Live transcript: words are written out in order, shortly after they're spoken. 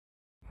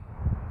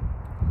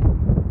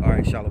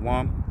right,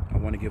 Shalom. I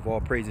want to give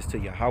all praises to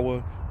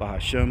Yahweh,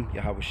 Bahashem,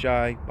 Yahweh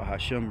Shai,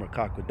 Bahashem,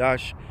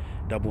 Rakakwadash.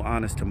 Double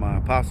honors to my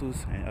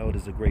apostles and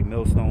elders of Great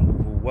Millstone who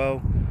rule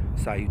well.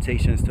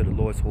 Salutations to the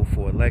Lord's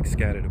hopeful elect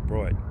scattered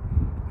abroad.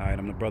 All right,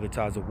 I'm the brother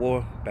Taz of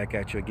War, back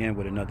at you again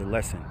with another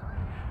lesson.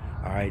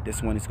 All right,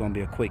 this one is going to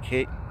be a quick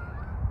hit,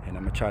 and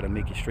I'm going to try to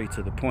make it straight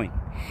to the point.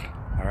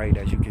 All right,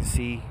 as you can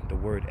see, the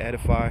word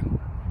edify,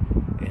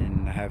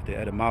 and I have the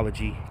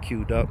etymology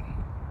queued up.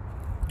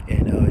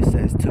 And it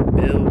says to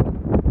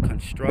build,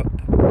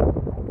 construct,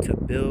 to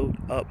build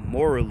up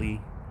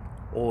morally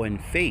or in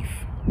faith.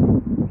 It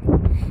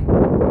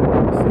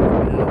says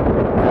build,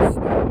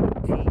 install,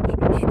 teach,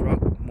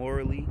 instruct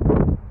morally,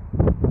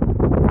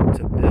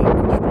 to build,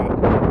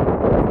 construct,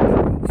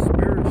 improve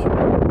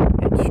spiritually,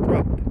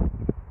 instruct.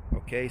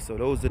 Okay, so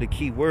those are the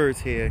key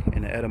words here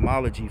in the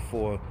etymology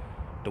for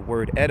the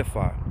word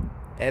edify.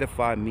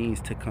 Edify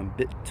means to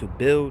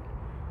build,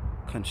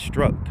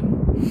 construct.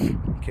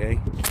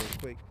 Okay, real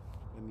quick,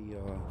 let me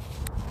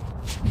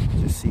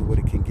just see what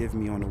it can give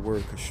me on the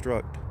word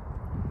construct.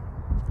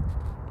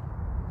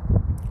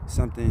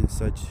 Something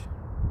such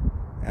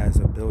as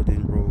a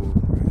building road,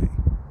 right?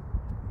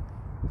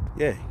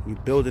 Yeah, you're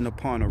building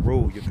upon a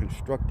road, you're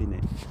constructing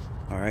it.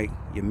 All right,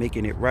 you're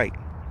making it right.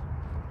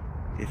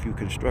 If you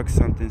construct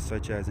something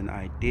such as an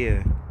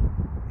idea,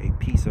 a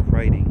piece of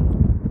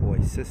writing, or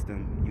a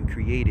system, you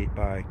create it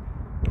by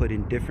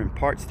putting different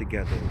parts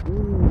together.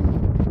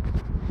 Ooh.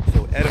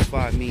 So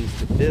edify means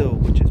to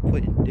build, which is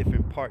putting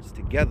different parts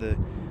together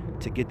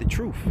to get the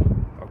truth.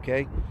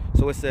 Okay,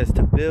 so it says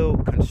to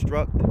build,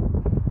 construct,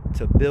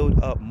 to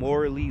build up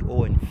morally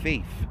or in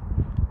faith.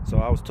 So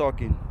I was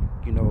talking,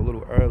 a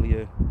little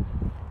earlier,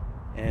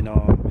 and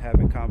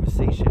having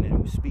conversation,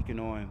 and was speaking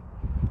on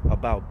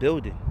about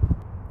building.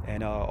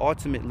 And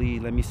ultimately,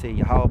 let me say,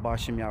 Yahweh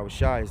Bashem Yahweh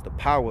Shai is the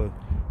power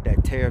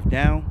that teareth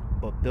down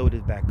but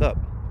buildeth back up.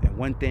 And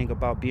one thing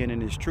about being in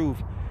this truth,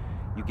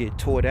 you get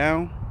tore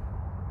down,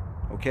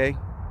 okay,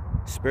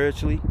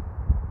 spiritually,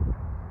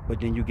 but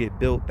then you get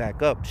built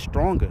back up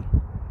stronger,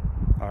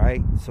 all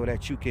right, so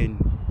that you can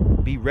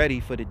be ready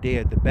for the day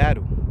of the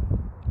battle,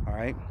 all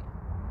right.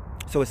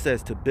 So it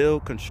says to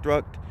build,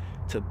 construct,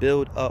 to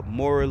build up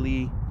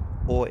morally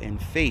or in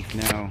faith.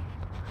 Now,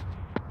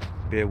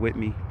 bear with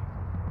me.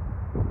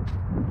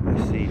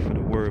 Let's see, for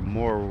the word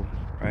moral,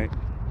 right?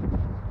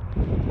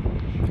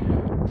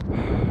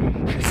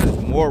 It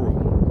says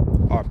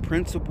moral are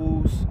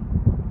principles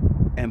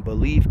and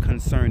belief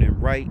concerning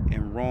right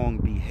and wrong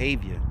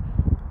behavior.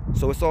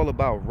 So it's all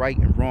about right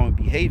and wrong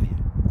behavior.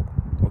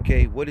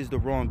 Okay, what is the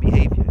wrong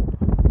behavior?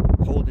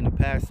 Holding the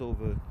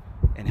Passover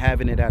and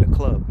having it at a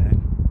club, man.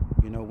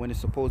 When it's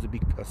supposed to be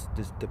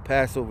the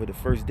Passover, the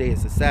first day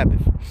is a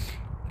Sabbath.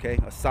 Okay,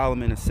 a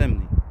Solomon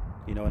assembly.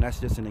 And that's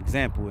just an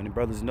example. And the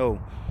brothers know,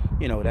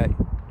 that,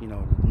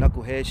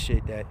 knucklehead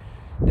shit that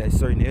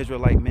certain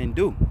Israelite men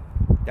do.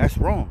 That's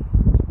wrong.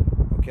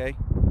 Okay?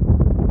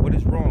 What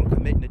is wrong?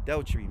 Committing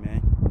adultery,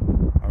 man.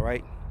 All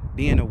right?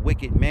 Being a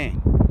wicked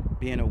man.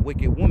 Being a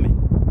wicked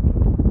woman.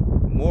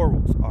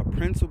 Morals are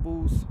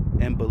principles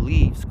and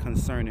beliefs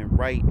concerning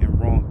right and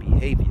wrong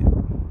behavior.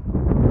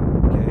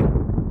 Okay?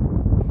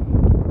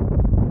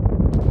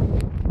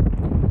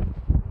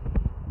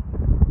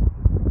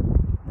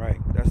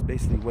 Right. That's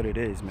basically what it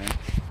is, man.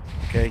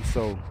 Okay?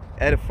 So,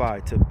 edify,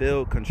 to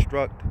build,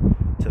 construct,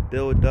 to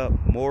build up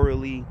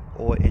morally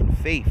or in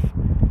faith.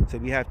 So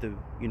we have to,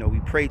 we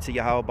pray to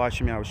Yahweh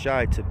Bashem Yahweh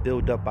Shai to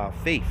build up our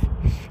faith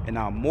and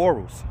our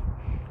morals,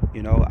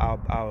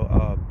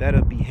 our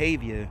better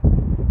behavior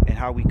and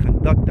how we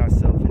conduct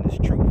ourselves in this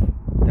truth.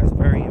 That's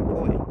very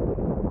important.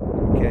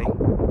 Okay,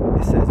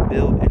 it says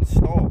build,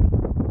 install.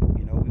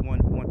 We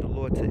want the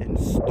Lord to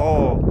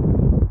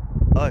install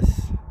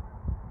us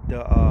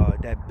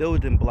that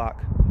building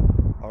block,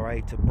 all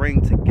right, to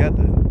bring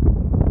together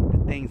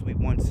the things we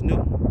once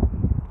knew.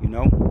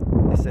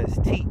 It says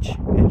teach,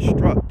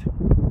 instruct.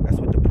 That's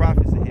what the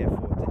prophets are here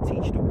for, to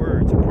teach the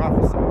word, to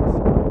prophesy,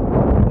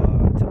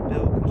 to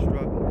build,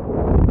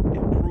 construct,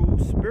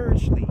 improve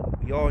spiritually.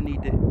 We all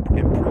need to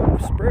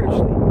improve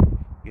spiritually.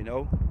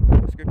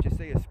 Scriptures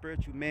say a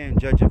spiritual man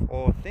judgeth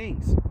all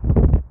things,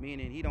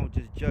 meaning he don't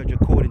just judge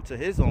according to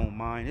his own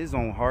mind, his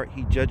own heart.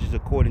 He judges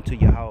according to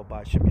Yahweh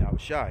Bashem Yahweh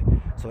Shai.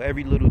 So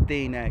every little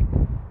thing that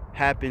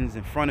happens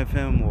in front of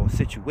him or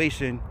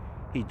situation,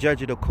 he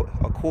judges it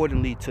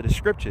accordingly to the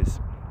scriptures.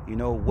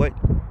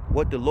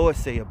 What the Lord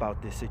say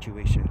about this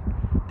situation.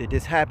 Did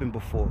this happen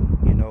before?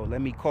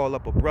 Let me call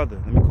up a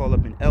brother. Let me call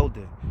up an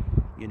elder.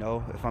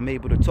 If I'm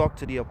able to talk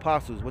to the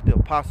apostles, what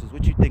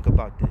you think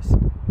about this?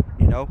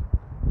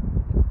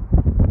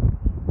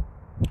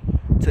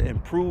 To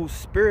improve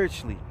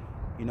spiritually,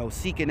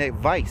 seeking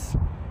advice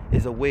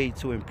is a way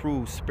to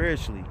improve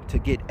spiritually, to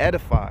get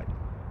edified,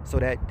 so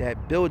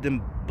that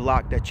building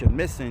block that you're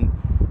missing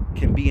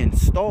can be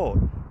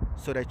installed,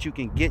 so that you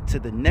can get to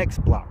the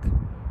next block.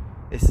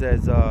 It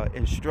says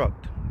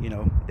instruct,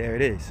 there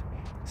it is.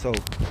 So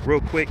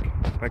real quick,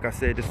 like I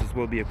said, this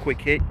will be a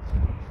quick hit,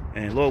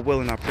 and Lord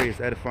willing, I pray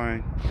it's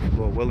edifying,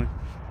 Lord willing.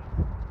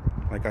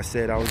 Like I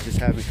said, I was just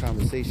having a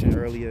conversation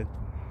earlier,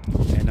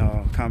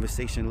 and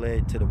conversation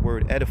led to the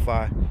word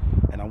edify,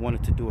 and I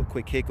wanted to do a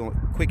quick hit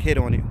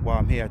on it while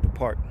I'm here at the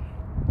park.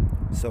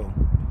 So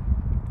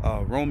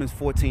Romans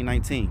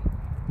 14:19,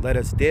 let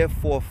us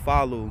therefore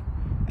follow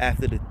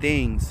after the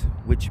things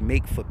which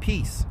make for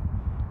peace,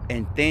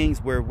 and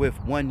things wherewith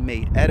one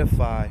may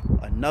edify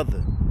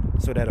another,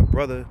 so that a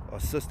brother or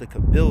sister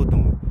could build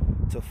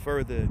on to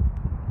further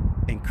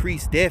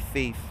increase their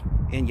faith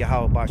in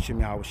Yahweh Bashim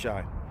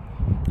Yahushai.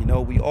 You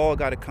know, we all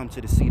got to come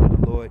to the seat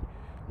of the Lord.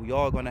 We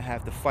all going to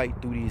have to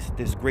fight through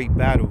this great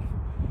battle,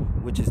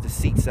 which is to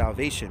seek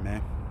salvation,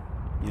 man.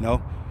 You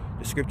know,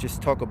 the scriptures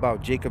talk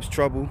about Jacob's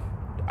trouble,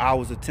 the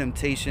hours of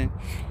temptation.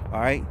 All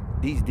right,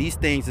 these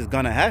things is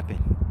going to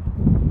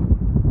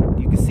happen.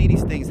 You can see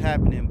these things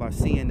happening by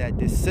seeing that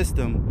this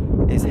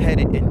system is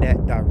headed in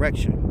that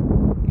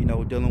direction. You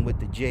know, dealing with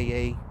the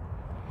JA,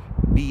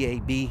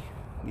 BAB,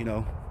 you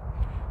know,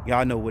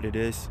 y'all know what it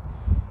is.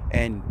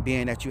 And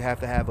being that you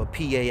have to have a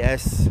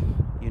PAS,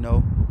 you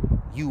know,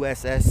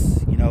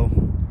 USS, you know,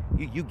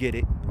 you get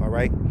it, all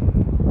right?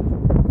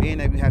 Being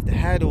that we have to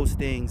have those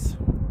things,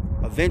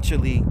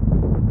 eventually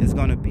is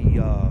going to be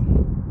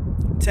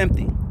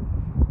tempting,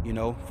 you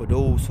know, for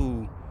those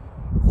who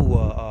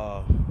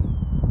are,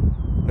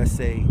 let's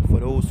say,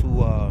 for those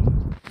who are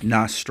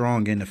not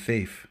strong in the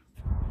faith.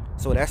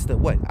 So that's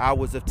the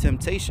hours of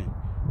temptation,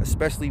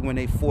 especially when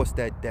they force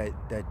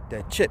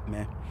that chip,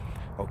 man.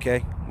 Okay,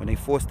 when they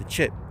force the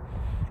chip,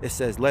 it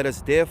says, let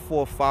us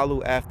therefore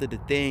follow after the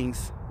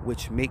things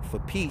which make for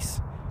peace,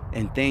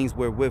 and things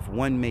wherewith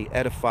one may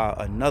edify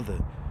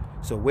another.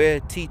 So we're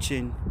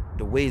teaching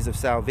the ways of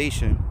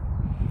salvation,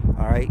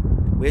 all right?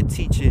 We're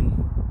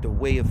teaching the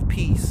way of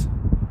peace,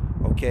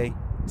 okay?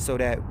 So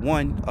that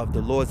one of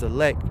the Lord's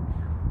elect,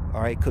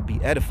 all right, could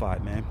be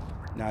edified, man.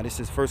 Now, this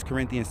is 1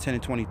 Corinthians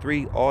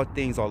 10:23. All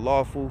things are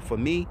lawful for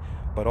me,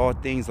 but all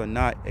things are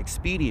not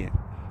expedient.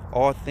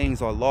 All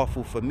things are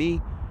lawful for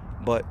me,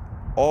 but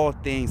all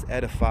things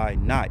edify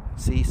not.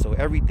 See, so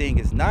everything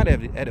is not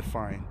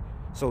edifying.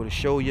 So to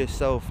show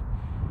yourself,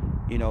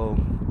 you know,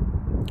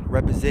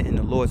 representing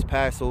the Lord's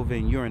Passover,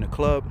 and you're in a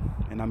club,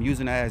 and I'm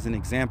using that as an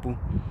example,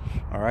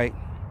 all right,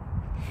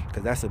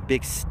 because that's a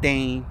big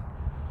stain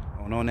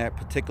on that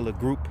particular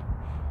group.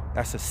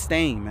 That's a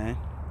stain, man.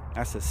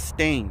 That's a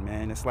stain,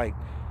 man. It's like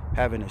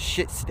having a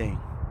shit stain,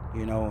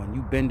 you know, and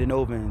you bending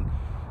over and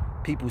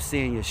people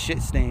seeing your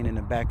shit stain in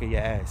the back of your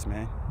ass,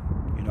 man.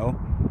 You know,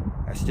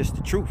 that's just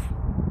the truth.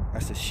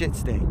 That's a shit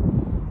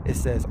stain. It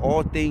says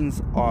all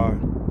things are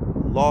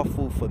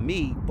lawful for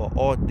me, but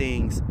all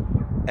things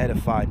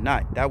edify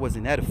not. That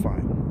wasn't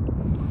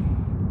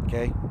edifying.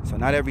 Okay, so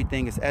not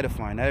everything is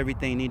edifying. Not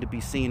everything need to be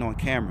seen on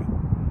camera.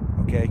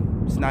 Okay,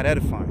 it's not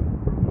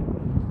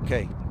edifying.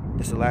 Okay,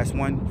 this is the last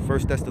one.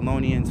 1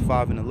 Thessalonians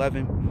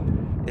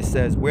 5:11. It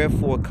says,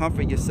 wherefore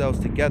comfort yourselves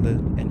together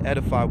and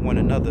edify one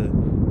another,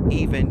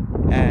 even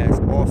as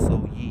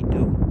also ye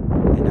do.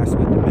 And that's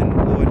what the men of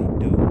the Lord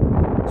do,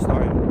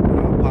 starting with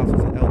our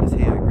apostles and elders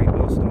here at Great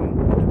Millstone,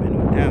 and the men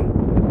on down,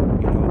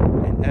 you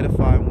know, and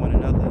edifying one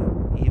another,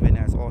 even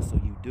as also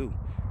you do.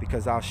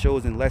 Because our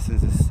shows and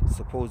lessons is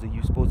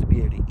you're supposed to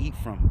be able to eat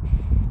from.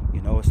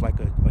 You know, it's like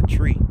a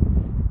tree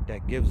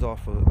that gives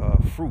off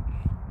a fruit.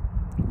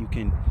 You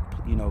can,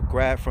 you know,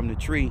 grab from the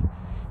tree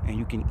and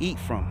you can eat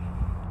from.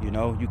 You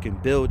know, you can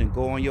build and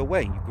go on your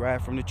way. You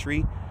grab from the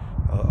tree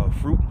a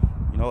fruit,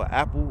 you know, an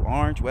apple,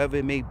 orange, whatever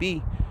it may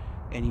be,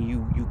 and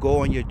you go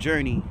on your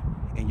journey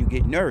and you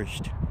get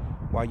nourished.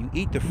 While you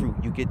eat the fruit,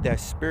 you get that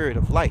spirit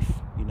of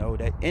life, you know,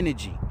 that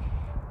energy,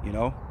 you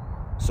know.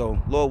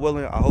 So, Lord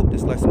willing, I hope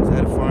this lesson was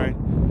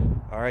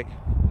edifying. All right,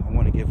 I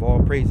want to give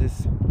all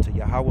praises to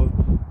Yahweh,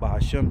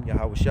 Bahashim,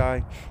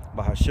 Yahushai,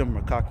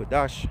 Bahashim,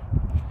 Rakakwadash.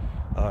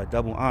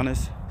 Double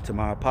honors to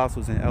my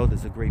apostles and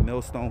elders of Great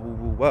Millstone who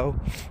rule well.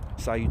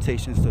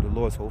 Salutations to the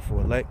Lord's hopeful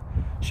elect.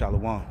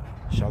 Shalom.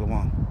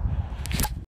 Shalom.